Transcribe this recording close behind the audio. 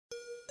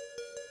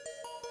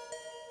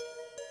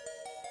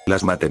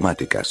las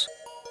matemáticas.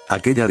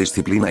 Aquella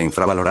disciplina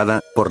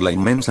infravalorada, por la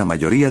inmensa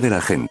mayoría de la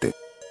gente.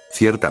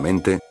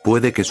 Ciertamente,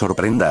 puede que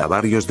sorprenda a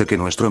varios de que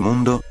nuestro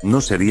mundo,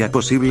 no sería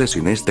posible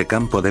sin este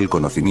campo del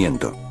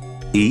conocimiento.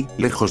 Y,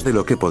 lejos de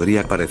lo que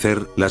podría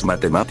parecer, las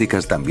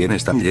matemáticas también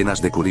están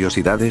llenas de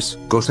curiosidades,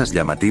 cosas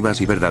llamativas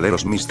y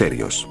verdaderos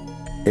misterios.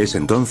 Es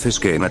entonces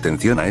que en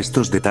atención a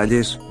estos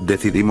detalles,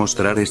 decidí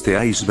mostrar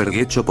este iceberg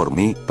hecho por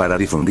mí, para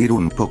difundir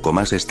un poco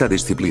más esta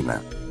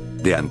disciplina.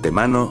 De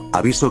antemano,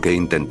 aviso que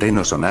intenté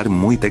no sonar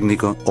muy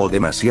técnico, o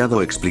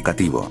demasiado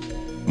explicativo.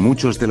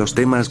 Muchos de los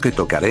temas que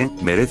tocaré,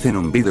 merecen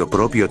un vídeo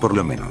propio por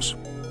lo menos.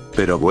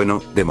 Pero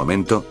bueno, de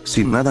momento,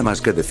 sin nada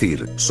más que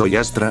decir, soy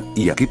Astra,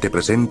 y aquí te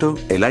presento,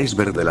 el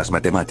iceberg de las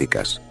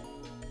matemáticas.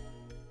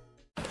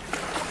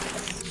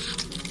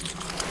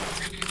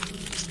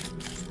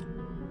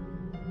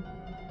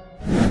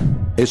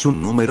 Es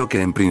un número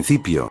que en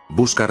principio,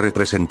 busca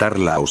representar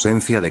la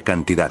ausencia de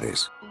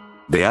cantidades.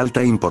 De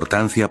alta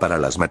importancia para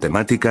las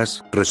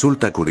matemáticas,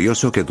 resulta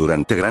curioso que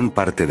durante gran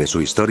parte de su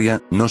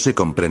historia, no se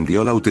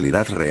comprendió la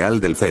utilidad real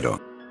del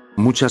cero.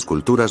 Muchas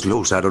culturas lo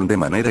usaron de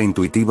manera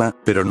intuitiva,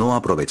 pero no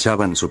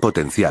aprovechaban su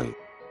potencial.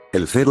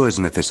 El cero es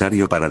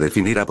necesario para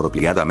definir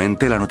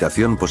apropiadamente la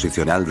notación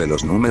posicional de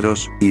los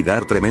números, y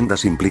dar tremenda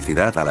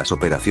simplicidad a las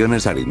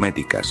operaciones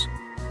aritméticas.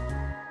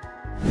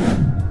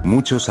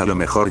 Muchos a lo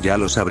mejor ya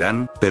lo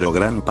sabrán, pero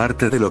gran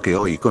parte de lo que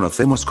hoy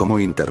conocemos como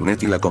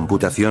Internet y la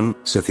computación,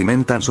 se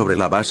cimentan sobre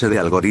la base de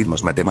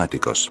algoritmos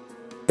matemáticos.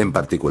 En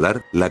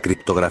particular, la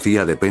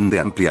criptografía depende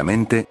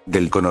ampliamente,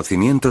 del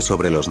conocimiento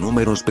sobre los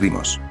números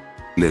primos.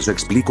 Les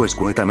explico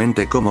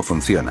escuetamente cómo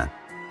funciona.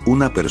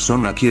 Una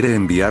persona quiere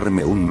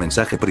enviarme un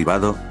mensaje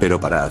privado, pero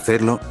para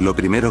hacerlo, lo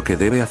primero que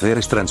debe hacer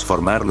es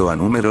transformarlo a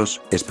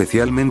números,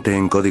 especialmente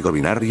en código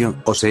binario,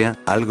 o sea,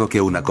 algo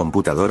que una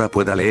computadora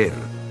pueda leer.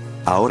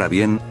 Ahora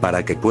bien,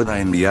 para que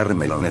pueda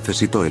enviármelo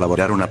necesito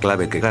elaborar una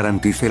clave que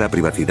garantice la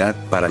privacidad,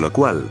 para lo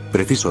cual,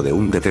 preciso de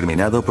un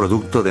determinado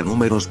producto de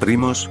números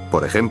primos,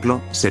 por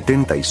ejemplo,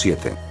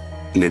 77.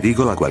 Le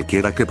digo a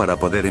cualquiera que para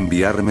poder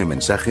enviarme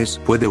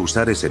mensajes puede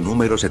usar ese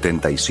número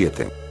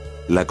 77.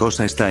 La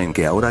cosa está en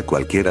que ahora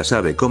cualquiera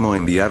sabe cómo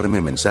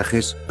enviarme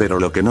mensajes, pero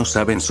lo que no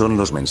saben son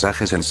los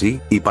mensajes en sí,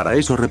 y para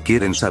eso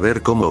requieren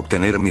saber cómo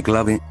obtener mi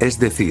clave, es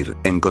decir,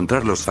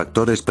 encontrar los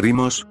factores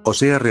primos, o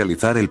sea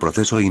realizar el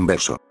proceso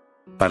inverso.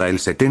 Para el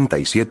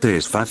 77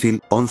 es fácil,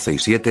 11 y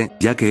 7,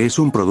 ya que es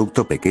un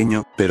producto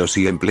pequeño, pero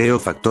si empleo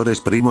factores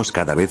primos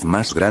cada vez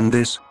más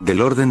grandes,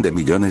 del orden de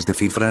millones de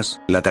cifras,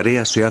 la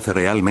tarea se hace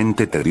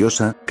realmente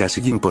tediosa,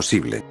 casi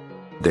imposible.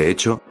 De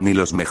hecho, ni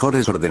los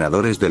mejores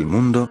ordenadores del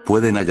mundo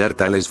pueden hallar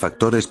tales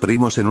factores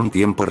primos en un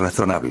tiempo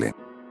razonable.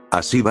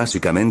 Así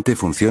básicamente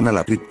funciona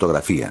la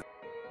criptografía.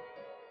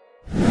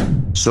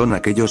 Son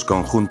aquellos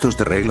conjuntos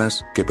de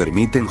reglas, que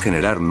permiten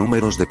generar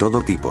números de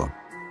todo tipo.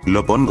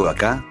 Lo pongo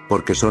acá,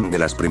 porque son de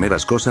las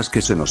primeras cosas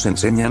que se nos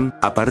enseñan,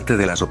 aparte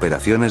de las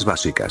operaciones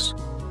básicas.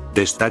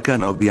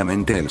 Destacan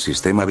obviamente el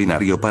sistema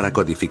binario para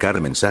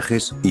codificar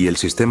mensajes, y el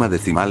sistema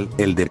decimal,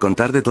 el de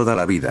contar de toda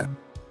la vida.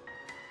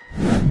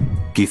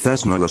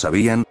 Quizás no lo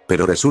sabían,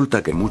 pero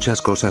resulta que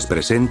muchas cosas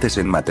presentes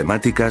en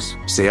matemáticas,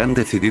 se han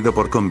decidido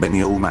por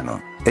convenio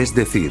humano. Es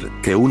decir,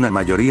 que una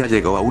mayoría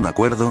llegó a un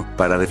acuerdo,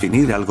 para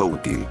definir algo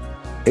útil.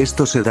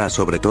 Esto se da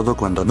sobre todo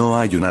cuando no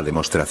hay una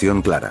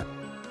demostración clara.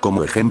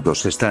 Como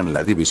ejemplos están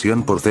la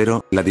división por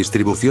cero, la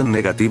distribución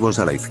negativos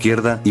a la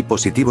izquierda y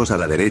positivos a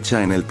la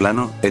derecha en el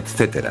plano,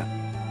 etc.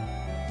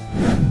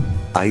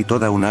 Hay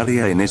toda un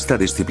área en esta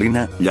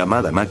disciplina,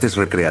 llamada mates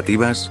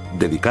recreativas,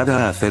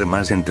 dedicada a hacer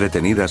más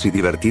entretenidas y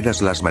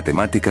divertidas las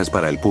matemáticas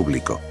para el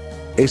público.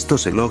 Esto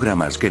se logra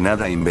más que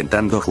nada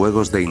inventando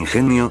juegos de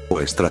ingenio,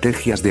 o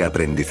estrategias de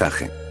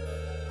aprendizaje.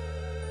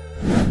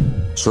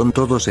 Son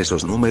todos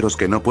esos números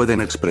que no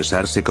pueden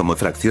expresarse como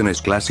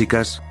fracciones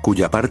clásicas,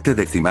 cuya parte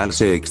decimal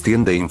se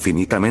extiende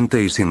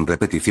infinitamente y sin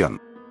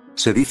repetición.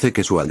 Se dice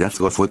que su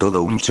hallazgo fue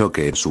todo un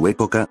choque en su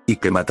época, y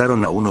que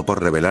mataron a uno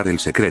por revelar el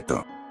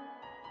secreto.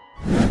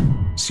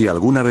 Si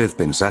alguna vez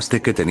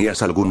pensaste que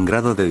tenías algún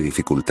grado de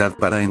dificultad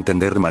para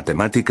entender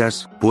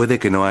matemáticas, puede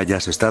que no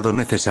hayas estado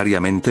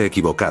necesariamente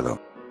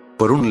equivocado.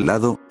 Por un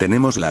lado,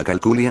 tenemos la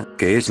acalculia,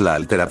 que es la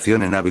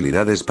alteración en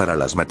habilidades para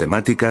las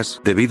matemáticas,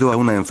 debido a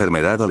una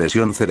enfermedad o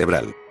lesión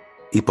cerebral.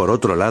 Y por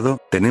otro lado,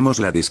 tenemos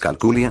la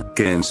discalculia,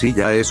 que en sí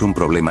ya es un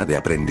problema de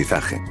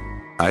aprendizaje.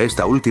 A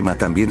esta última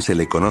también se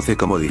le conoce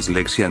como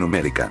dislexia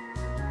numérica.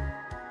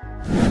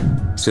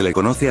 Se le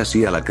conoce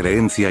así a la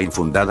creencia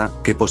infundada,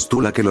 que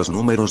postula que los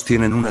números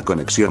tienen una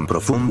conexión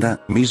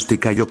profunda,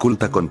 mística y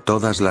oculta con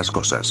todas las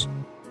cosas.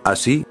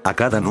 Así, a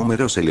cada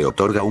número se le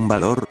otorga un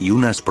valor y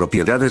unas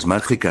propiedades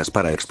mágicas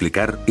para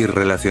explicar y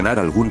relacionar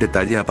algún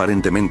detalle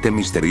aparentemente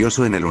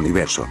misterioso en el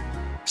universo.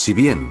 Si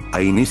bien,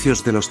 a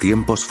inicios de los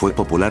tiempos fue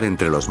popular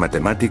entre los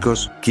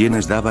matemáticos,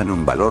 quienes daban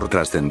un valor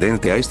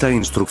trascendente a esta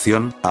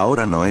instrucción,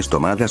 ahora no es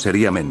tomada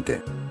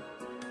seriamente.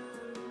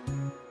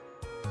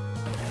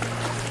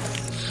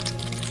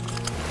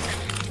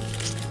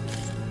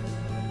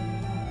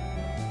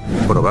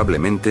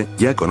 Probablemente,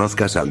 ya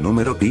conozcas al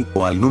número pi,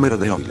 o al número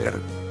de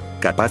Euler.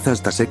 Capaz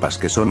hasta sepas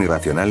que son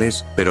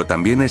irracionales, pero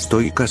también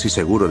estoy casi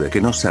seguro de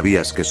que no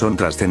sabías que son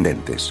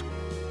trascendentes.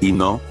 Y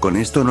no, con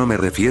esto no me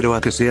refiero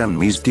a que sean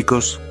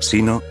místicos,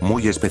 sino,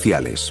 muy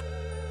especiales.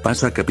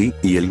 Pasa que pi,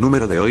 y el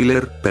número de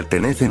Euler,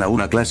 pertenecen a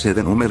una clase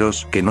de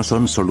números que no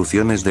son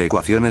soluciones de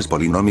ecuaciones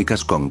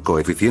polinómicas con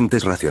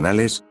coeficientes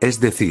racionales, es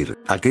decir,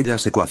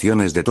 aquellas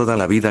ecuaciones de toda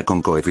la vida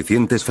con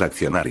coeficientes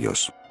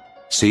fraccionarios.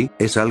 Sí,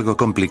 es algo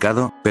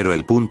complicado, pero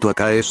el punto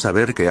acá es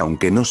saber que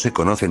aunque no se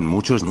conocen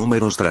muchos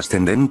números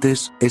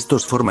trascendentes,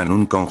 estos forman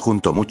un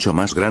conjunto mucho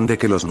más grande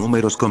que los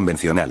números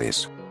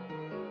convencionales.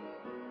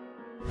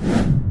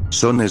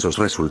 Son esos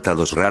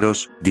resultados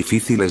raros,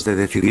 difíciles de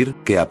decidir,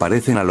 que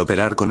aparecen al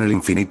operar con el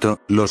infinito,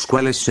 los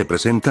cuales se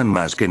presentan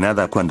más que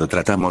nada cuando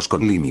tratamos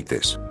con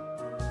límites.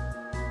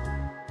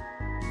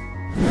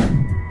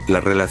 La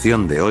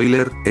relación de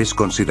Euler es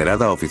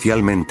considerada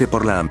oficialmente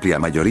por la amplia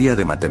mayoría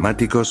de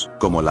matemáticos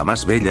como la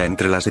más bella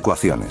entre las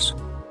ecuaciones.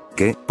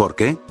 ¿Qué? ¿Por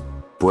qué?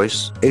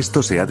 Pues,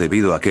 esto se ha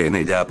debido a que en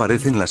ella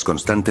aparecen las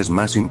constantes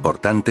más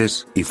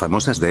importantes y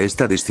famosas de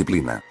esta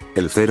disciplina: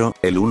 el 0,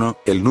 el 1,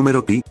 el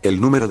número pi,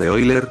 el número de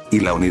Euler, y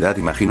la unidad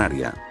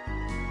imaginaria.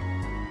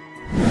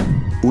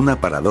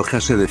 Una paradoja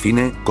se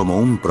define como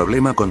un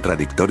problema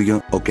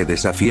contradictorio, o que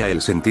desafía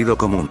el sentido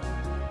común.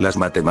 Las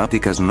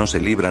matemáticas no se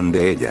libran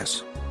de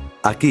ellas.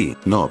 Aquí,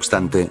 no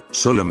obstante,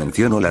 solo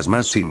menciono las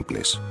más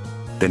simples.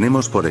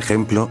 Tenemos por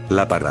ejemplo,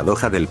 la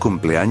paradoja del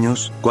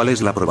cumpleaños. ¿Cuál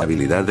es la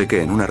probabilidad de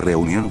que en una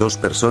reunión dos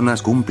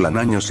personas cumplan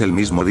años el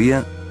mismo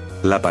día?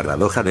 La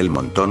paradoja del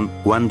montón,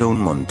 ¿cuándo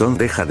un montón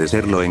deja de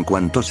serlo en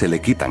cuanto se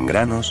le quitan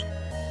granos?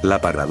 La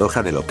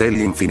paradoja del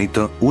hotel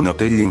infinito, ¿un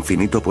hotel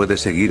infinito puede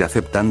seguir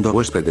aceptando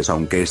huéspedes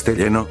aunque esté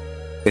lleno?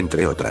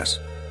 Entre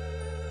otras.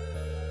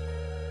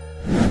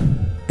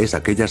 Es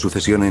aquella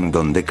sucesión en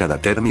donde cada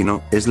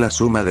término es la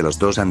suma de los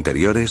dos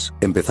anteriores,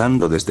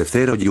 empezando desde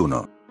 0 y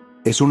 1.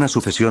 Es una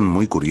sucesión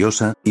muy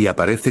curiosa, y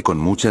aparece con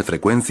mucha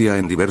frecuencia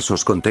en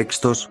diversos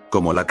contextos,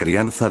 como la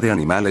crianza de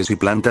animales y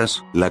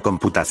plantas, la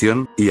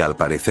computación, y al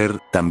parecer,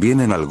 también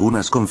en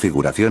algunas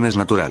configuraciones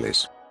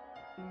naturales.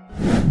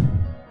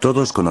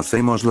 Todos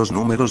conocemos los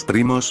números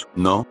primos,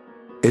 ¿no?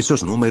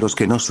 Esos números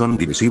que no son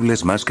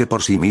divisibles más que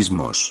por sí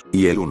mismos,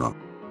 y el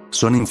 1.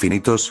 Son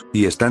infinitos,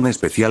 y están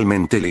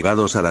especialmente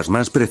ligados a las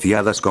más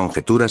preciadas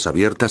conjeturas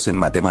abiertas en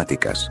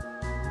matemáticas.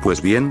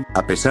 Pues bien,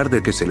 a pesar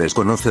de que se les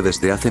conoce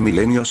desde hace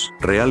milenios,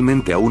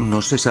 realmente aún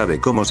no se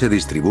sabe cómo se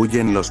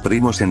distribuyen los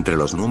primos entre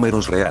los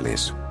números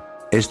reales.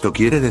 Esto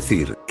quiere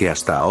decir, que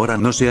hasta ahora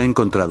no se ha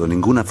encontrado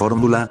ninguna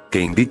fórmula que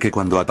indique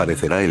cuándo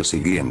aparecerá el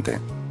siguiente.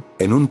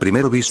 En un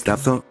primer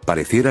vistazo,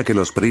 pareciera que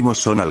los primos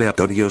son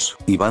aleatorios,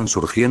 y van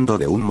surgiendo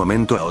de un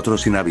momento a otro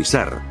sin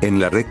avisar, en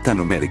la recta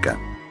numérica.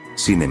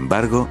 Sin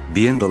embargo,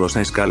 viéndolos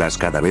a escalas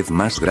cada vez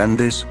más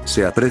grandes,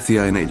 se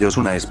aprecia en ellos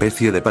una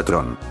especie de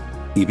patrón.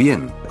 Y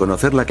bien,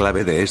 conocer la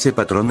clave de ese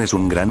patrón es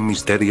un gran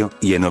misterio,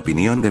 y en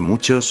opinión de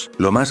muchos,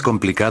 lo más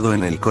complicado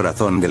en el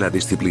corazón de la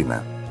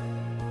disciplina.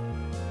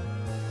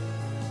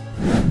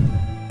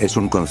 Es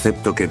un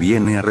concepto que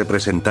viene a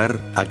representar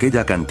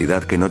aquella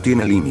cantidad que no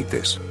tiene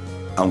límites.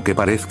 Aunque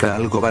parezca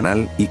algo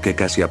banal, y que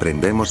casi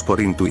aprendemos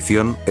por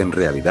intuición, en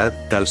realidad,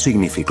 tal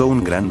significó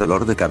un gran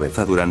dolor de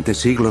cabeza durante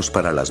siglos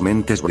para las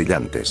mentes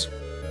brillantes.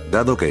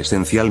 Dado que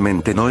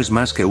esencialmente no es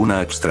más que una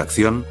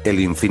abstracción,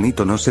 el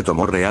infinito no se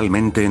tomó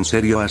realmente en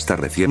serio hasta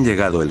recién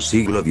llegado el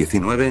siglo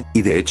XIX,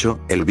 y de hecho,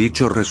 el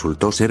bicho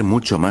resultó ser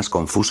mucho más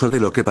confuso de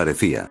lo que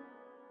parecía.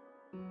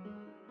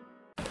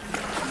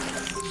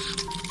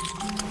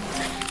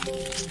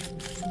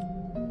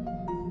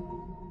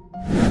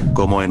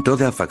 Como en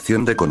toda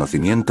facción de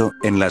conocimiento,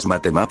 en las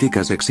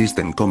matemáticas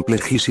existen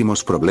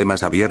complejísimos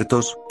problemas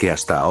abiertos, que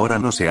hasta ahora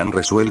no se han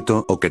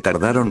resuelto o que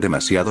tardaron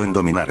demasiado en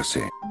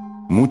dominarse.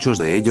 Muchos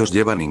de ellos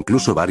llevan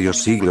incluso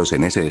varios siglos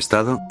en ese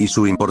estado, y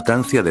su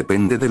importancia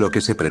depende de lo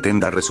que se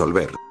pretenda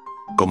resolver.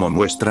 Como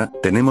muestra,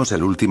 tenemos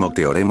el último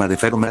teorema de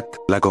Fermat,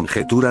 la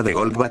conjetura de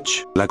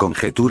Goldbach, la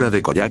conjetura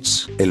de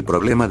Collatz, el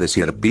problema de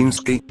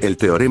Sierpinski, el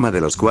teorema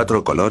de los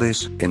 4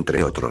 colores,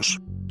 entre otros.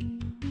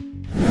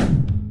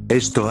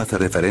 Esto hace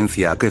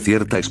referencia a que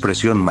cierta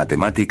expresión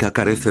matemática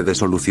carece de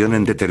solución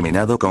en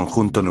determinado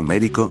conjunto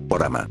numérico o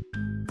rama.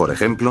 Por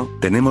ejemplo,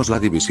 tenemos la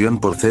división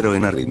por 0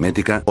 en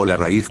aritmética o la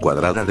raíz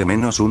cuadrada de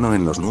 -1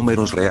 en los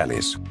números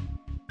reales.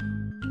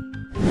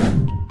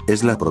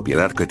 Es la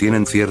propiedad que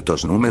tienen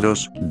ciertos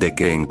números, de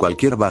que en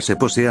cualquier base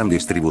posean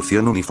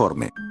distribución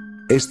uniforme.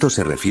 Esto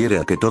se refiere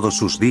a que todos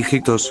sus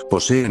dígitos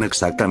poseen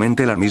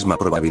exactamente la misma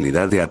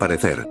probabilidad de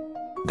aparecer.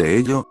 De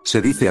ello,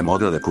 se dice a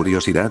modo de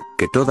curiosidad,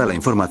 que toda la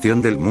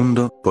información del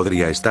mundo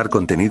podría estar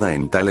contenida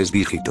en tales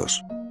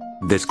dígitos.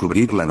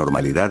 Descubrir la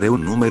normalidad de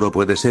un número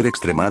puede ser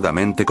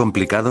extremadamente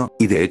complicado,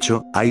 y de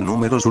hecho, hay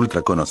números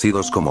ultra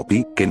conocidos como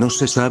pi, que no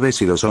se sabe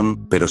si lo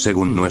son, pero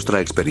según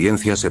nuestra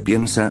experiencia se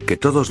piensa que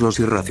todos los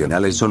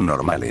irracionales son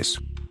normales.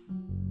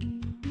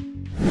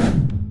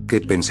 ¿Qué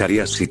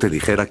pensarías si te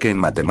dijera que en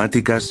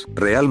matemáticas,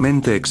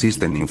 realmente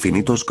existen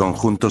infinitos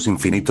conjuntos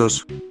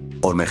infinitos?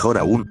 O mejor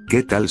aún,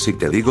 ¿qué tal si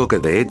te digo que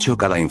de hecho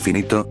cada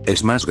infinito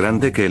es más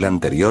grande que el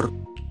anterior?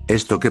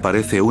 Esto que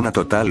parece una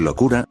total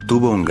locura,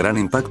 tuvo un gran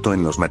impacto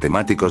en los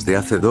matemáticos de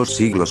hace 2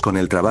 siglos con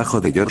el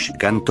trabajo de George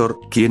Cantor,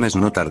 quienes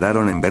no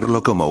tardaron en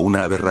verlo como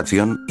una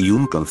aberración, y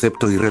un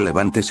concepto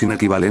irrelevante sin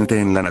equivalente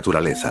en la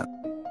naturaleza.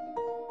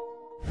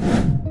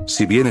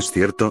 Si bien es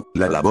cierto,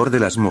 la labor de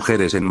las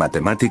mujeres en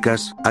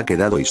matemáticas ha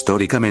quedado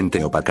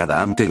históricamente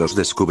opacada ante los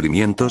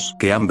descubrimientos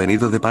que han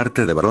venido de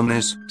parte de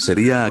varones,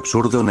 sería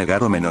absurdo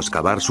negar o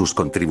menoscabar sus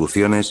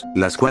contribuciones,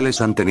 las cuales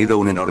han tenido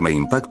un enorme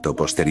impacto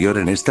posterior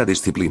en esta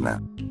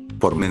disciplina.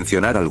 Por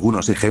mencionar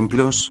algunos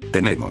ejemplos,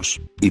 tenemos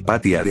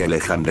Hipatia de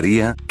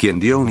Alejandría, quien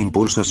dio un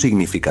impulso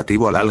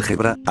significativo al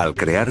álgebra, al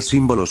crear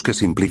símbolos que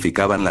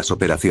simplificaban las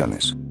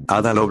operaciones.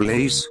 Ada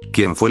Lovelace,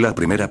 quien fue la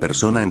primera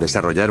persona en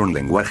desarrollar un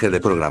lenguaje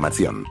de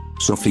programación.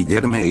 Sophie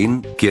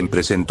Germain, quien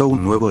presentó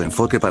un nuevo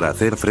enfoque para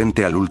hacer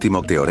frente al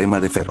último teorema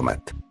de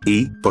Fermat.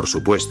 Y, por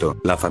supuesto,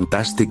 la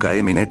fantástica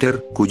Emmy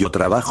Noether, cuyo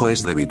trabajo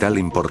es de vital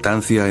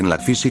importancia en la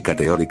física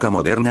teórica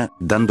moderna,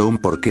 dando un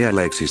porqué a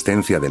la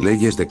existencia de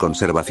leyes de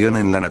conservación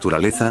en la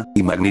naturaleza,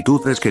 y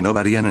magnitudes que no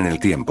varían en el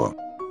tiempo.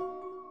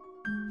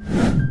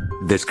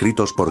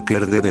 Descritos por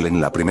Claire Gödel en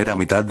la primera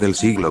mitad del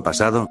siglo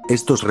pasado,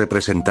 estos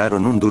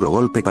representaron un duro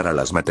golpe para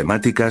las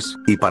matemáticas,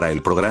 y para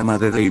el programa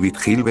de David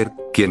Hilbert,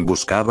 quien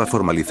buscaba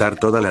formalizar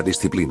toda la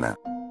disciplina.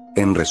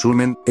 En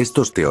resumen,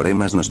 estos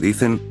teoremas nos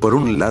dicen, por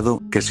un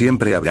lado, que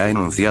siempre habrá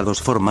enunciados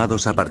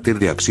formados a partir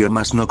de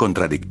axiomas no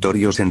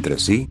contradictorios entre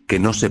sí, que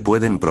no se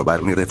pueden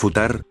probar ni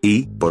refutar,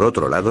 y, por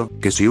otro lado,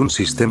 que si un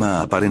sistema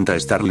aparenta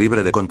estar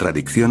libre de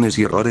contradicciones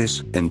y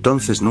errores,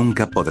 entonces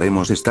nunca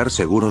podremos estar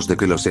seguros de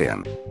que lo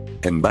sean.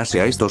 En base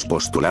a estos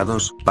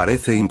postulados,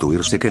 parece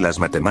intuirse que las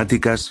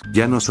matemáticas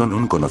ya no son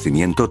un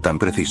conocimiento tan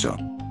preciso.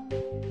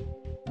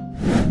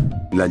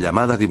 La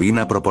llamada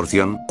divina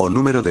proporción, o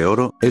número de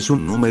oro, es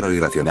un número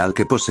irracional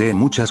que posee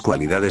muchas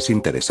cualidades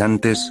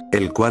interesantes,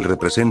 el cual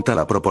representa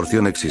la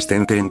proporción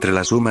existente entre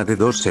la suma de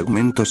 2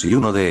 segmentos y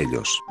uno de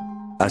ellos.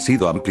 Ha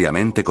sido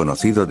ampliamente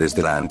conocido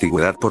desde la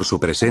antigüedad por su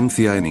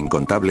presencia en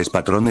incontables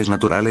patrones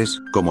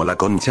naturales, como la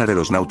concha de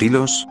los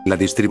nautilos, la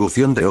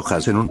distribución de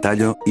hojas en un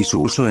tallo, y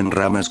su uso en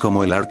ramas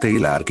como el arte y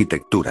la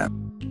arquitectura.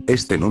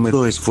 Este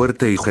número es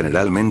fuerte y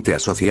generalmente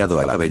asociado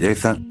a la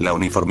belleza, la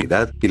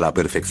uniformidad, y la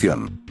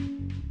perfección.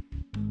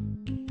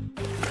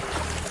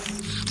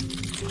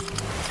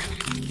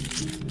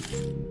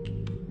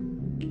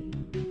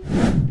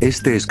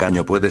 Este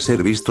escaño puede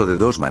ser visto de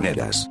 2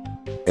 maneras.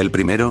 El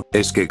primero,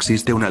 es que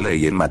existe una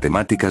ley en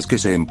matemáticas que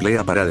se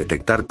emplea para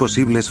detectar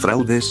posibles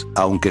fraudes,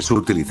 aunque su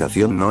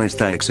utilización no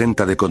está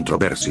exenta de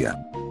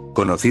controversia.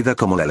 Conocida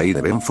como la ley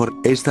de Benford,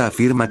 esta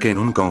afirma que en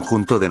un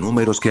conjunto de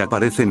números que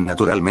aparecen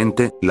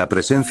naturalmente, la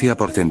presencia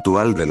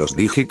porcentual de los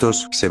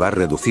dígitos se va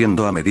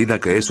reduciendo a medida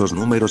que esos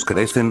números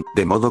crecen,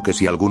 de modo que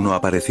si alguno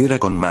apareciera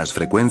con más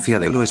frecuencia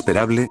de lo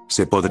esperable,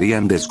 se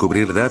podrían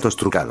descubrir datos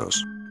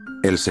trucados.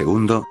 El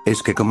segundo,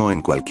 es que como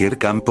en cualquier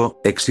campo,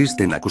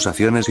 existen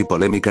acusaciones y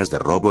polémicas de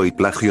robo y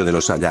plagio de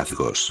los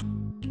hallazgos.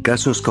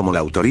 Casos como la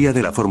autoría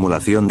de la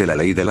formulación de la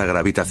ley de la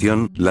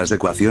gravitación, las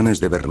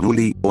ecuaciones de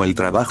Bernoulli, o el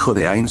trabajo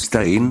de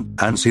Einstein,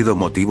 han sido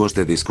motivos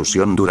de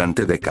discusión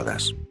durante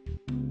décadas.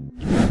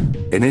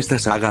 En esta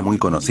saga muy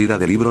conocida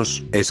de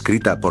libros,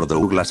 escrita por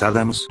Douglas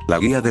Adams, La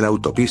guía del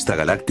autopista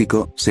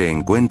galáctico, se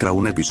encuentra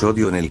un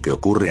episodio en el que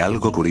ocurre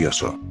algo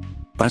curioso.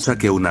 Pasa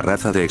que una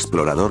raza de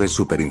exploradores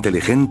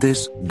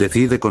superinteligentes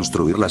decide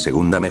construir la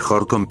segunda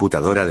mejor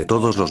computadora de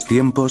todos los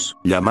tiempos,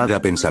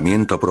 llamada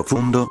Pensamiento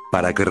Profundo,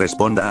 para que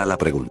responda a la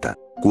pregunta: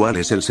 ¿cuál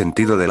es el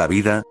sentido de la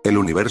vida, el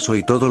universo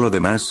y todo lo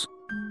demás?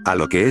 A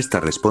lo que ésta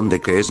responde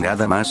que es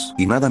nada más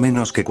y nada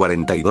menos que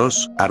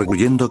 42,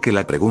 arguyendo que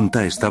la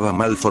pregunta estaba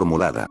mal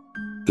formulada.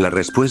 La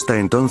respuesta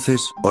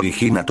entonces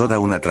origina toda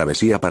una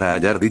travesía para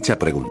hallar dicha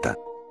pregunta.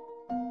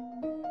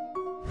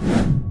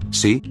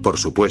 Sí, por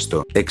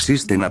supuesto,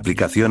 existen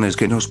aplicaciones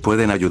que nos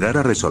pueden ayudar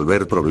a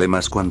resolver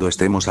problemas cuando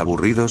estemos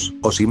aburridos,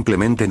 o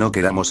simplemente no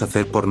queramos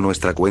hacer por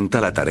nuestra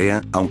cuenta la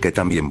tarea, aunque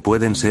también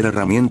pueden ser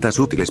herramientas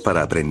útiles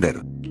para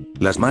aprender.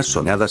 Las más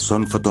sonadas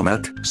son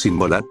Photomat,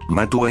 Symbolab,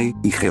 Matway,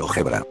 y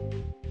GeoGebra.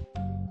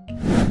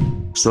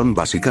 Son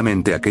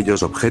básicamente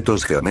aquellos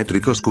objetos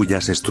geométricos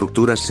cuyas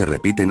estructuras se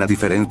repiten a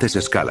diferentes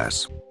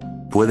escalas.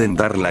 Pueden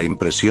dar la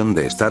impresión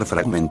de estar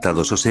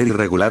fragmentados o ser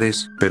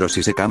irregulares, pero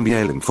si se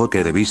cambia el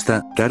enfoque de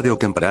vista, tarde o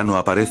temprano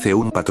aparece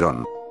un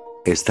patrón.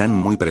 Están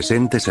muy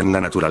presentes en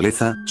la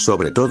naturaleza,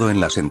 sobre todo en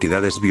las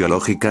entidades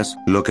biológicas,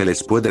 lo que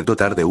les puede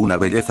dotar de una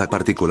belleza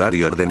particular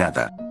y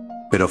ordenada.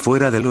 Pero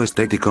fuera de lo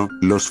estético,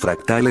 los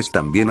fractales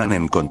también han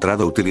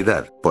encontrado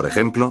utilidad, por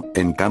ejemplo,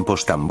 en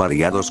campos tan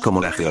variados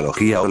como la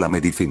geología o la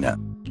medicina.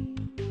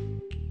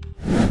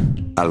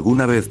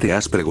 ¿Alguna vez te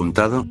has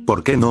preguntado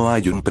por qué no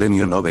hay un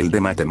premio Nobel de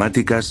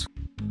matemáticas?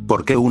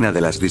 ¿Por qué una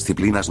de las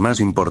disciplinas más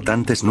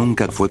importantes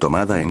nunca fue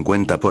tomada en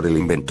cuenta por el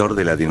inventor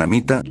de la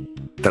dinamita?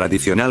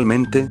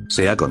 Tradicionalmente,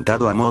 se ha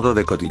contado a modo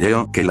de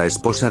cotilleo que la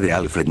esposa de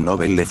Alfred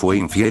Nobel le fue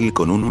infiel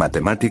con un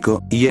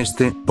matemático, y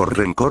este, por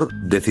rencor,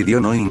 decidió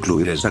no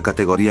incluir esa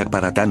categoría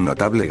para tan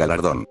notable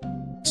galardón.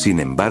 Sin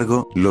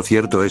embargo, lo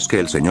cierto es que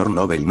el señor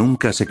Nobel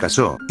nunca se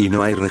casó, y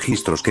no hay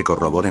registros que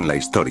corroboren la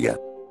historia.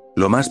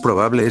 Lo más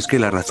probable es que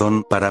la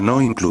razón para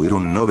no incluir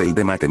un Nobel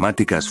de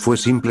matemáticas fue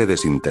simple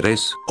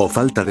desinterés, o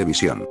falta de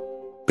visión.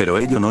 Pero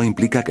ello no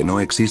implica que no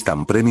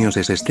existan premios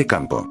en este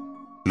campo.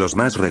 Los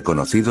más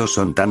reconocidos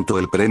son tanto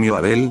el premio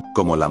Abel,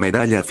 como la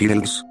medalla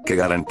Fields, que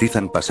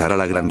garantizan pasar a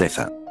la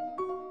grandeza.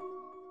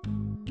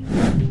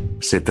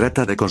 Se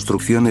trata de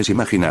construcciones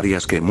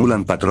imaginarias que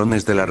emulan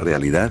patrones de la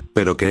realidad,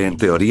 pero que en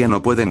teoría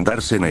no pueden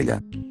darse en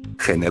ella.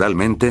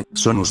 Generalmente,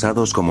 son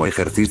usados como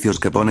ejercicios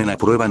que ponen a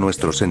prueba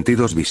nuestros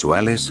sentidos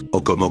visuales,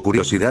 o como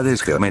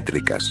curiosidades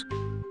geométricas.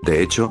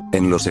 De hecho,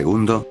 en lo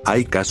segundo,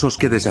 hay casos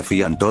que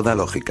desafían toda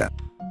lógica.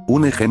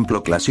 Un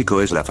ejemplo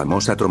clásico es la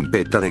famosa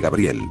trompeta de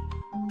Gabriel.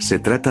 Se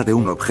trata de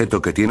un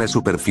objeto que tiene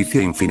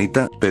superficie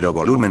infinita, pero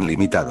volumen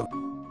limitado.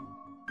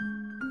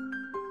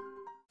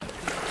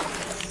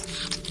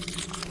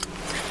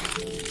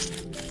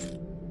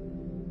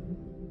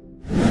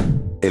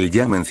 El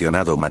ya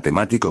mencionado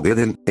matemático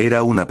Gödel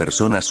era una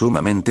persona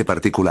sumamente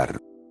particular.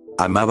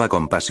 Amaba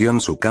con pasión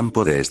su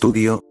campo de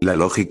estudio, la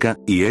lógica,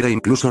 y era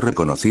incluso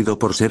reconocido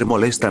por ser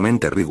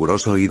molestamente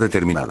riguroso y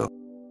determinado.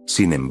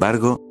 Sin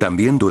embargo,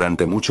 también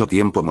durante mucho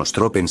tiempo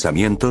mostró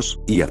pensamientos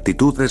y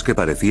actitudes que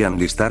parecían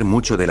distar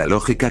mucho de la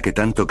lógica que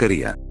tanto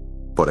quería.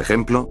 Por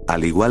ejemplo,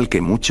 al igual que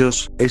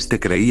muchos, este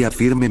creía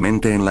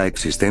firmemente en la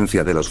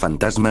existencia de los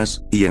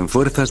fantasmas, y en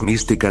fuerzas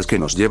místicas que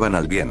nos llevan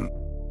al bien.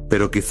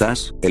 Pero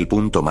quizás, el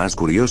punto más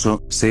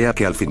curioso, sea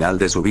que al final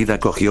de su vida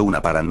cogió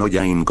una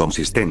paranoia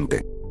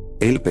inconsistente.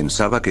 Él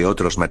pensaba que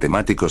otros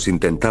matemáticos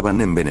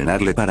intentaban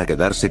envenenarle para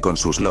quedarse con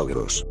sus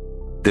logros.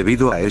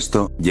 Debido a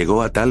esto,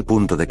 llegó a tal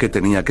punto de que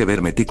tenía que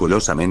ver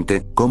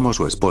meticulosamente cómo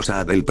su esposa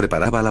Adele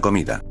preparaba la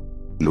comida.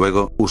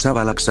 Luego,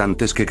 usaba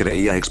laxantes que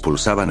creía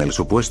expulsaban el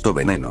supuesto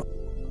veneno.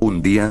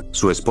 Un día,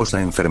 su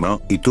esposa enfermó,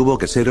 y tuvo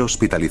que ser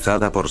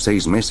hospitalizada por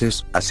 6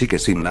 meses, así que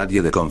sin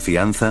nadie de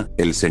confianza,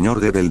 el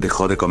señor Gödel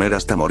dejó de comer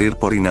hasta morir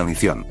por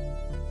inanición.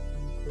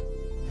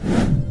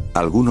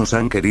 Algunos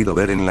han querido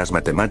ver en las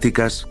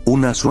matemáticas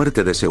una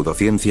suerte de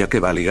pseudociencia que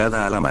va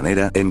ligada a la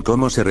manera en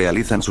cómo se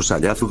realizan sus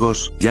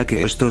hallazgos, ya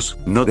que estos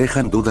no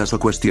dejan dudas o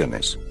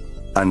cuestiones.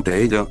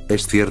 Ante ello,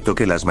 es cierto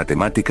que las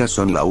matemáticas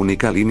son la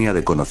única línea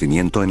de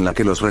conocimiento en la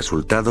que los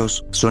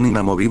resultados son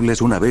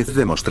inamovibles una vez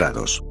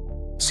demostrados.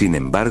 Sin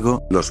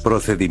embargo, los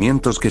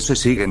procedimientos que se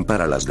siguen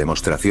para las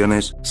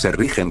demostraciones se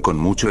rigen con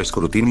mucho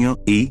escrutinio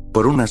y,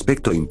 por un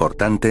aspecto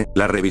importante,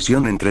 la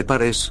revisión entre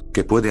pares,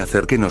 que puede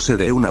hacer que no se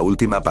dé una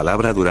última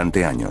palabra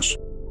durante años.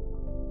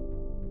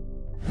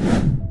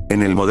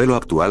 En el modelo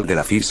actual de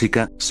la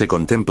física, se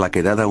contempla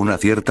que dada una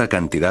cierta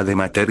cantidad de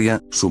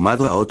materia,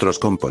 sumado a otros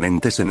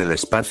componentes en el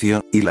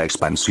espacio, y la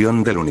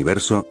expansión del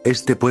universo,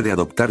 este puede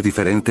adoptar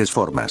diferentes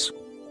formas.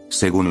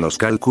 Según los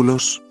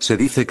cálculos, se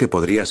dice que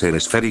podría ser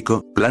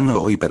esférico,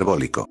 plano o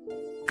hiperbólico.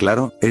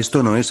 Claro,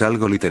 esto no es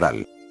algo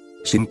literal.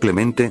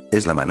 Simplemente,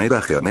 es la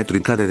manera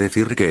geométrica de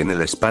decir que en el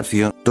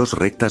espacio, dos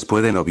rectas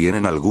pueden o bien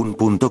en algún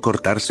punto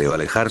cortarse o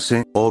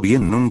alejarse, o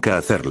bien nunca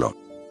hacerlo.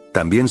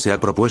 También se ha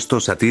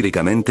propuesto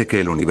satíricamente que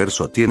el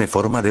universo tiene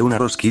forma de una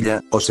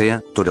rosquilla, o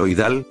sea,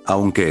 toroidal,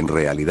 aunque en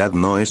realidad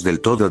no es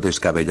del todo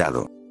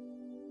descabellado.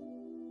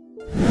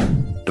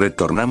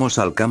 Retornamos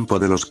al campo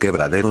de los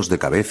quebraderos de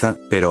cabeza,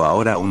 pero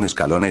ahora un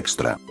escalón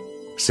extra.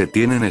 Se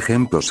tienen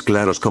ejemplos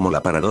claros como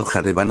la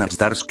paradoja de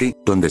Banach-Tarski,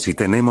 donde si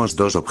tenemos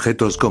dos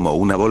objetos como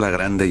una bola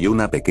grande y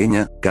una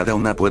pequeña, cada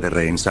una puede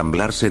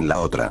reensamblarse en la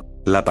otra.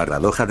 La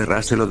paradoja de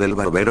Russell o del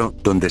barbero,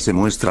 donde se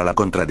muestra la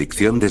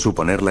contradicción de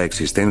suponer la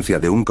existencia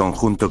de un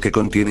conjunto que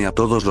contiene a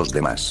todos los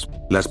demás.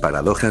 Las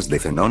paradojas de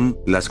Zenón,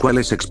 las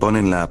cuales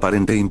exponen la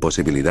aparente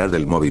imposibilidad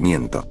del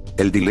movimiento.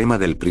 El dilema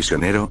del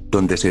prisionero,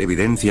 donde se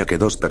evidencia que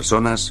dos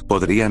personas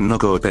podrían no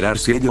cooperar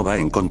si ello va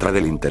en contra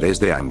del interés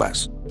de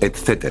ambas,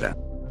 etc.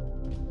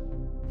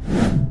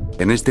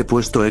 En este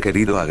puesto he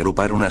querido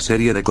agrupar una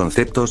serie de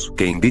conceptos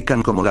que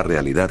indican cómo la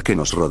realidad que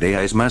nos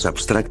rodea es más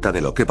abstracta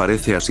de lo que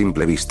parece a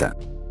simple vista.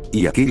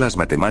 Y aquí las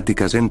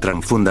matemáticas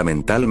entran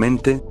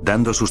fundamentalmente,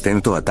 dando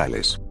sustento a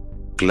tales.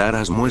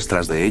 Claras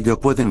muestras de ello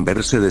pueden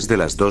verse desde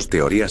las dos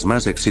teorías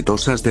más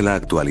exitosas de la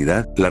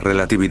actualidad, la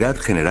relatividad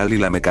general y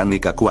la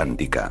mecánica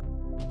cuántica.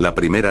 La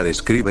primera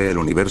describe el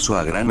universo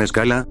a gran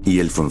escala, y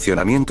el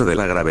funcionamiento de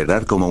la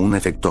gravedad como un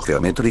efecto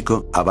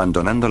geométrico,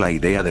 abandonando la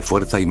idea de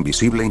fuerza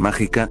invisible y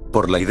mágica,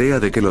 por la idea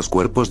de que los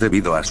cuerpos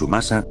debido a su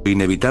masa,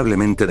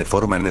 inevitablemente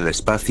deforman el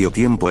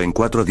espacio-tiempo en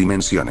 4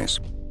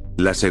 dimensiones.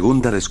 La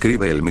segunda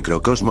describe el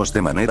microcosmos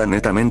de manera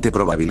netamente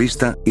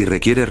probabilista, y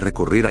requiere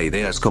recurrir a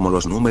ideas como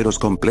los números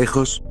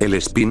complejos, el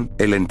spin,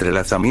 el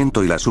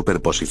entrelazamiento y la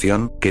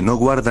superposición, que no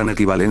guardan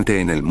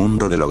equivalente en el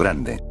mundo de lo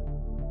grande.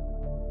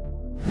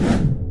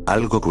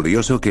 Algo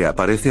curioso que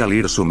aparece al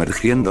ir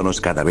sumergiéndonos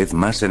cada vez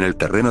más en el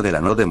terreno de la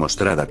no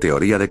demostrada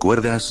teoría de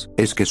cuerdas,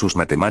 es que sus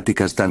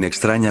matemáticas tan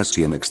extrañas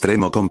y en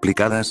extremo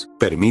complicadas,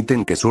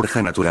 permiten que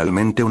surja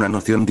naturalmente una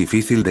noción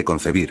difícil de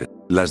concebir: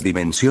 las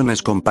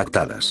dimensiones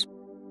compactadas.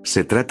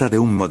 Se trata de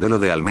un modelo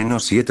de al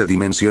menos 7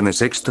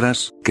 dimensiones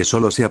extras, que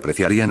solo se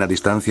apreciarían a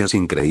distancias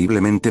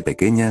increíblemente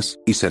pequeñas,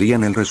 y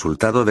serían el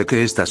resultado de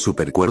que estas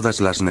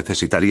supercuerdas las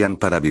necesitarían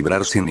para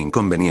vibrar sin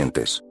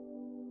inconvenientes.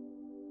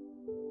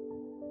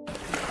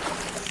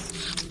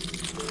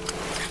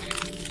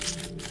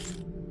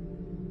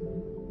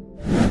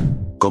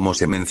 Como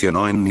se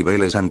mencionó en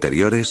niveles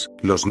anteriores,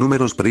 los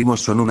números primos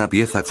son una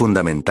pieza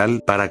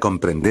fundamental para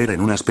comprender en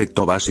un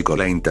aspecto básico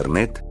la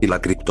Internet y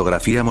la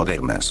criptografía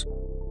modernas.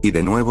 Y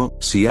de nuevo,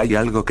 si hay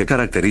algo que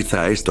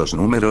caracteriza a estos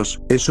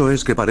números, eso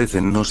es que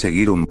parecen no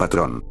seguir un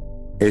patrón.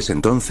 Es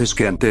entonces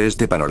que ante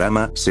este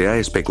panorama, se ha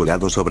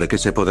especulado sobre que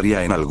se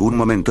podría en algún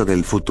momento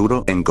del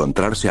futuro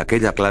encontrarse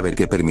aquella clave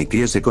que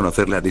permitiese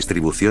conocer la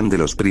distribución de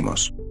los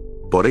primos.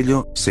 Por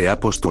ello, se ha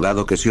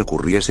postulado que si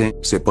ocurriese,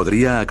 se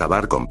podría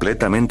acabar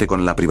completamente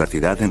con la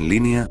privacidad en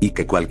línea y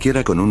que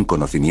cualquiera con un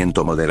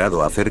conocimiento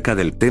moderado acerca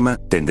del tema,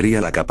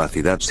 tendría la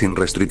capacidad sin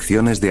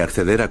restricciones de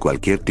acceder a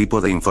cualquier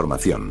tipo de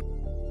información.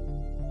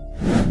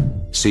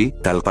 Sí,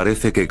 tal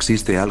parece que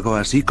existe algo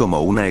así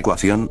como una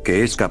ecuación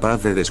que es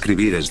capaz de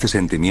describir este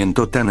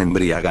sentimiento tan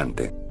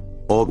embriagante.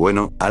 O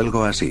bueno,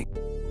 algo así.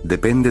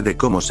 Depende de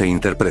cómo se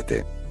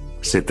interprete.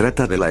 Se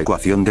trata de la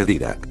ecuación de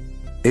Dirac.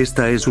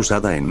 Esta es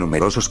usada en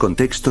numerosos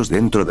contextos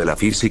dentro de la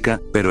física,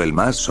 pero el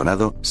más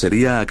sonado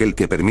sería aquel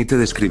que permite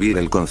describir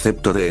el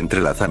concepto de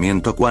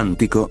entrelazamiento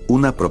cuántico,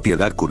 una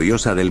propiedad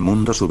curiosa del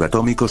mundo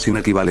subatómico sin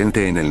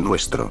equivalente en el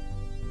nuestro.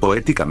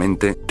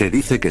 Poéticamente, te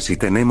dice que si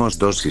tenemos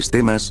dos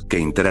sistemas que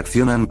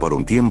interaccionan por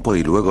un tiempo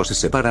y luego se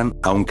separan,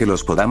 aunque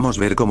los podamos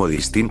ver como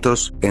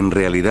distintos, en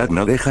realidad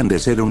no dejan de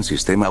ser un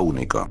sistema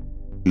único.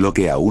 Lo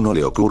que a uno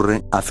le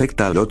ocurre,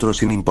 afecta al otro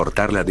sin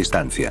importar la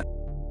distancia.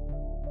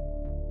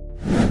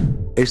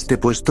 Este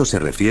puesto se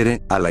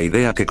refiere a la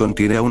idea que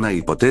contiene a una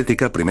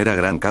hipotética primera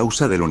gran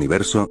causa del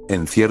universo,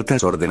 en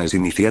ciertas órdenes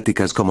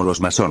iniciáticas como los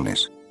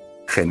masones.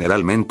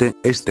 Generalmente,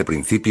 este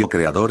principio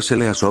creador se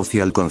le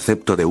asocia al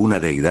concepto de una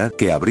deidad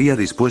que habría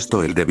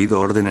dispuesto el debido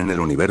orden en el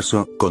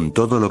universo, con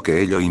todo lo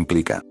que ello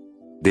implica.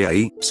 De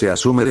ahí, se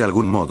asume de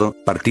algún modo,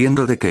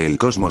 partiendo de que el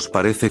cosmos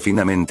parece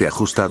finamente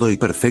ajustado y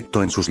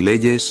perfecto en sus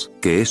leyes,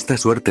 que esta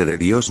suerte de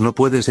Dios no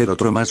puede ser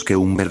otro más que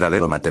un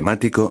verdadero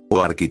matemático,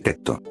 o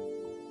arquitecto.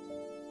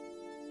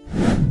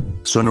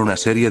 Son una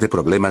serie de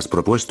problemas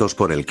propuestos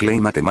por el Clay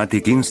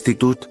Mathematic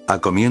Institute, a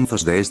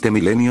comienzos de este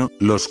milenio,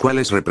 los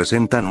cuales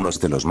representan unos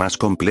de los más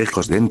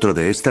complejos dentro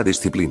de esta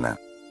disciplina.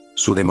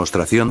 Su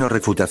demostración o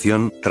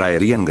refutación,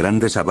 traerían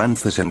grandes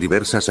avances en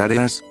diversas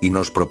áreas, y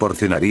nos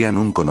proporcionarían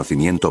un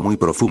conocimiento muy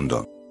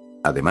profundo.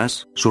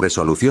 Además, su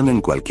resolución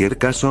en cualquier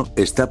caso,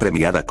 está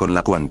premiada con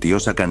la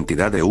cuantiosa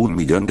cantidad de $1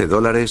 millón,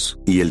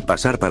 y el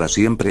pasar para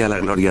siempre a la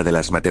gloria de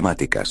las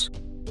matemáticas.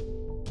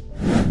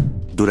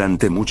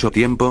 Durante mucho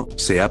tiempo,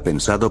 se ha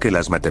pensado que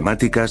las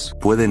matemáticas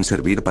pueden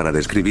servir para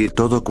describir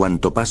todo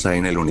cuanto pasa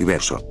en el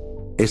universo.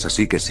 Es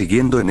así que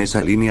siguiendo en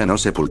esa línea no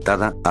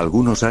sepultada,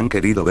 algunos han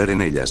querido ver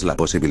en ellas la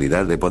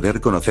posibilidad de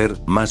poder conocer,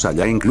 más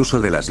allá incluso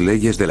de las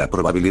leyes de la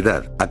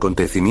probabilidad,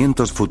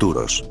 acontecimientos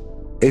futuros.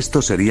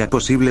 Esto sería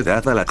posible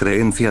dada la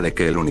creencia de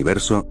que el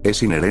universo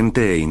es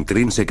inherente e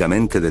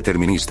intrínsecamente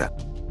determinista.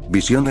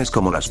 Visiones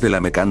como las de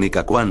la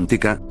mecánica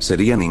cuántica,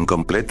 serían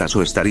incompletas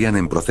o estarían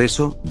en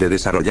proceso de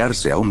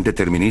desarrollarse a un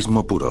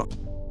determinismo puro.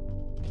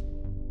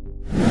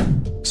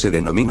 Se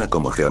denomina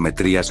como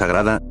geometría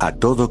sagrada, a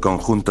todo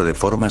conjunto de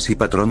formas y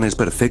patrones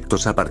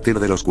perfectos a partir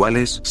de los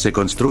cuales se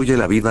construye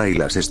la vida y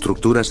las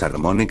estructuras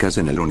armónicas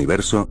en el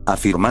universo,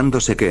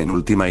 afirmándose que en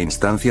última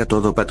instancia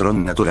todo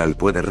patrón natural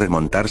puede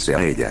remontarse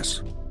a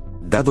ellas.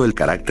 Dado el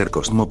carácter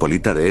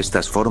cosmopolita de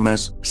estas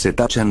formas, se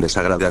tachan de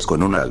sagradas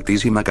con una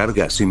altísima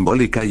carga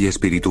simbólica y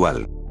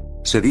espiritual.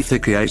 Se dice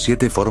que hay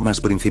 7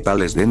 formas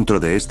principales dentro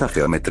de esta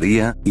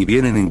geometría, y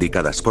vienen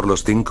indicadas por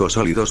los 5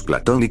 sólidos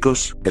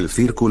platónicos, el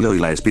círculo y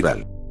la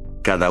espiral.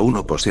 Cada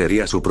uno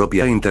poseería su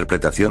propia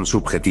interpretación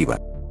subjetiva.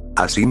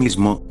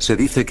 Asimismo, se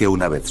dice que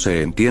una vez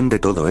se entiende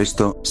todo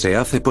esto, se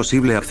hace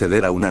posible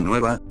acceder a una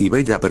nueva y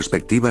bella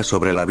perspectiva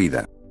sobre la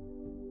vida.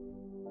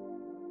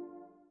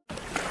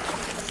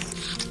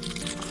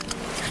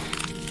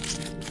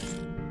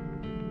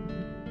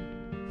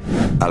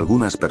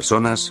 Algunas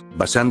personas,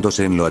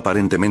 basándose en lo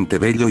aparentemente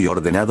bello y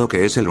ordenado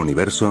que es el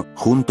universo,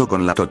 junto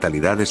con la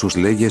totalidad de sus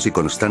leyes y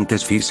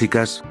constantes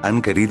físicas,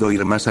 han querido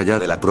ir más allá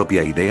de la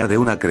propia idea de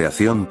una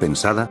creación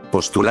pensada,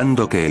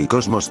 postulando que el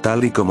cosmos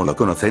tal y como lo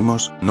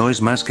conocemos, no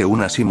es más que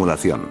una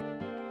simulación.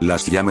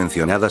 Las ya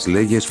mencionadas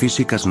leyes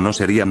físicas no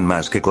serían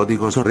más que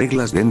códigos o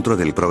reglas dentro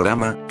del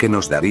programa, que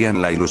nos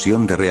darían la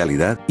ilusión de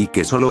realidad, y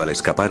que solo al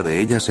escapar de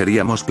ellas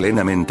seríamos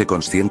plenamente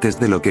conscientes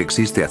de lo que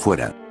existe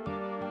afuera.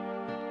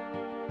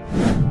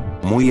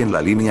 Muy en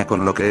la línea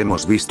con lo que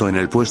hemos visto en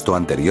el puesto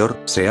anterior,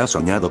 se ha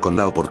soñado con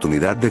la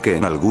oportunidad de que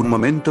en algún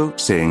momento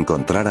se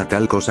encontrara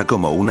tal cosa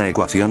como una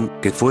ecuación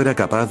que fuera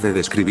capaz de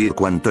describir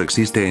cuánto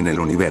existe en el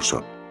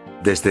universo.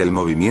 Desde el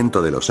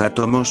movimiento de los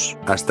átomos,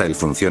 hasta el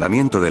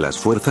funcionamiento de las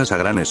fuerzas a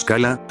gran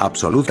escala,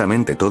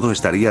 absolutamente todo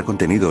estaría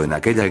contenido en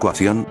aquella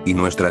ecuación, y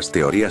nuestras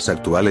teorías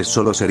actuales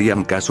solo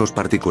serían casos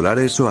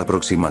particulares o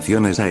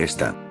aproximaciones a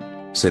esta.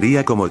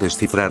 Sería como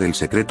descifrar el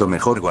secreto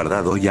mejor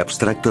guardado y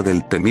abstracto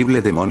del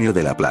temible demonio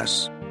de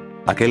Laplace.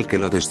 Aquel que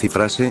lo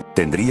descifrase,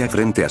 tendría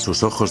frente a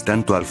sus ojos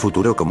tanto al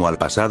futuro como al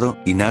pasado,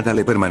 y nada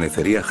le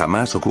permanecería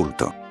jamás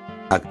oculto.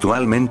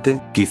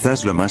 Actualmente,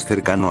 quizás lo más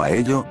cercano a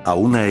ello, a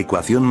una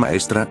ecuación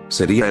maestra,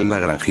 sería el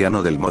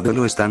lagrangiano del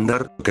modelo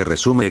estándar, que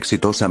resume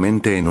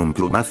exitosamente en un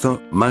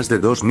plumazo, más de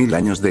 2000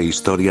 años de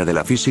historia de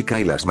la física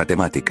y las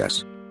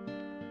matemáticas.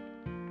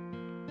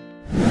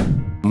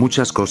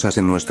 Muchas cosas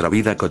en nuestra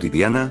vida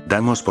cotidiana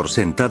damos por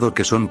sentado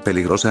que son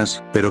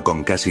peligrosas, pero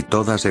con casi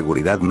toda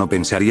seguridad no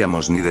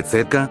pensaríamos ni de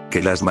cerca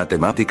que las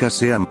matemáticas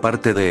sean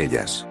parte de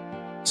ellas.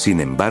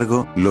 Sin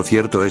embargo, lo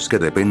cierto es que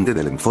depende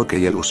del enfoque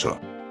y el uso.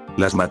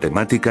 Las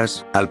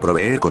matemáticas, al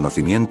proveer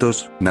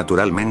conocimientos,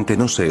 naturalmente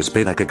no se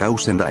espera que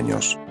causen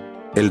daños.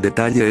 El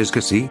detalle es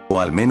que sí,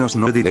 o al menos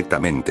no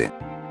directamente.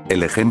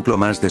 El ejemplo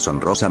más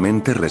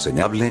deshonrosamente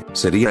reseñable,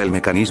 sería el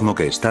mecanismo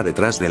que está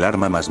detrás del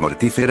arma más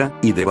mortífera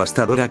y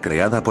devastadora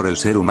creada por el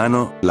ser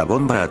humano, la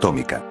bomba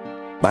atómica.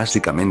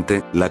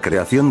 Básicamente, la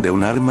creación de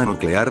un arma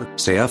nuclear,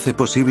 se hace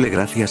posible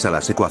gracias a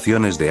las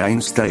ecuaciones de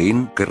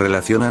Einstein que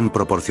relacionan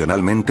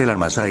proporcionalmente la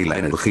masa y la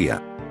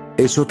energía.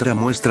 Es otra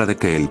muestra de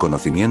que el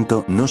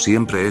conocimiento no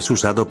siempre es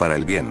usado para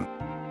el bien.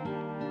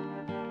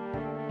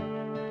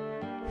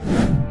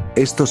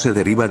 Esto se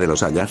deriva de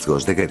los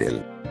hallazgos de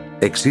Gödel.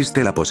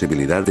 Existe la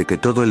posibilidad de que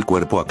todo el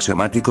cuerpo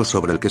axiomático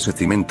sobre el que se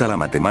cimenta la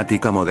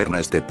matemática moderna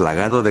esté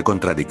plagado de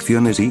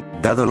contradicciones y,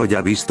 dado lo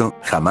ya visto,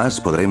 jamás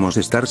podremos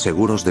estar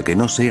seguros de que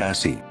no sea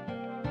así.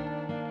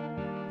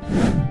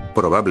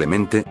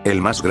 Probablemente,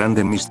 el más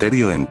grande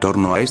misterio en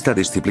torno a esta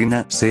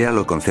disciplina sea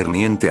lo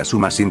concerniente a su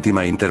más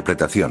íntima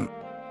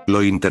interpretación.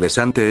 Lo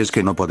interesante es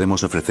que no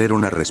podemos ofrecer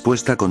una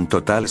respuesta con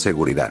total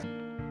seguridad.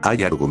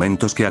 Hay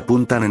argumentos que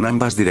apuntan en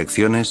ambas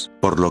direcciones,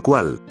 por lo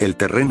cual, el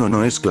terreno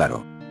no es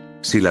claro.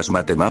 Si las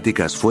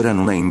matemáticas fueran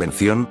una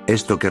invención,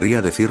 esto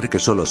querría decir que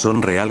solo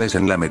son reales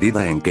en la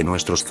medida en que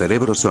nuestros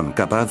cerebros son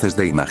capaces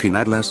de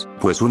imaginarlas,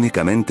 pues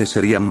únicamente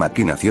serían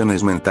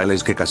maquinaciones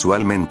mentales que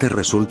casualmente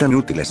resultan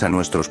útiles a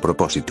nuestros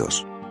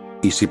propósitos.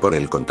 Y si por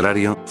el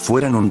contrario,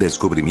 fueran un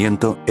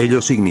descubrimiento,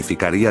 ello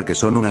significaría que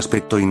son un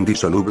aspecto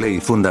indisoluble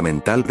y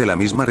fundamental de la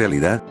misma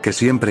realidad, que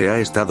siempre ha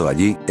estado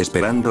allí,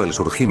 esperando el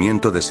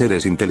surgimiento de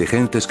seres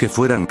inteligentes que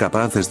fueran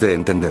capaces de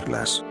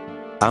entenderlas.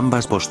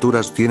 Ambas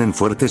posturas tienen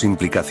fuertes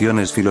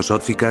implicaciones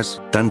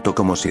filosóficas, tanto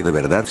como si de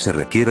verdad se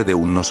requiere de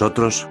un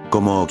nosotros,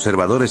 como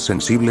observadores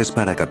sensibles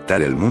para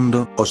captar el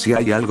mundo, o si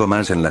hay algo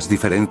más en las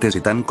diferentes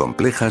y tan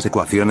complejas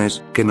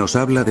ecuaciones, que nos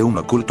habla de un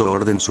oculto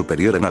orden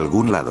superior en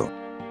algún lado.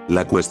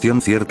 La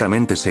cuestión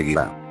ciertamente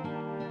seguirá.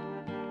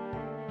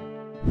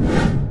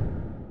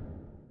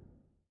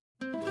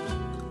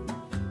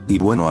 Y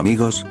bueno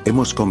amigos,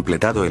 hemos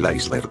completado el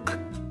iceberg.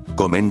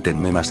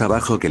 Coméntenme más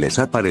abajo qué les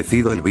ha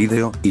parecido el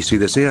vídeo, y si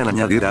desean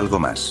añadir algo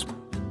más.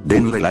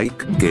 Denle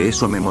like, que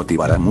eso me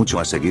motivará mucho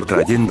a seguir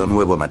trayendo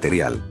nuevo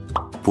material.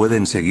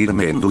 Pueden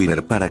seguirme en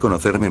Twitter para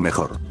conocerme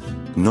mejor.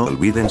 No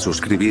olviden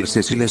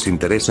suscribirse si les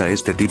interesa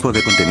este tipo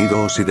de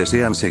contenido o si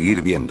desean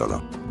seguir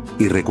viéndolo.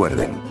 Y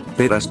recuerden,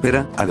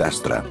 pera, ad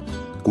astra.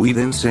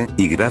 Cuídense,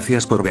 y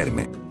gracias por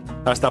verme.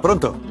 ¡Hasta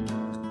pronto!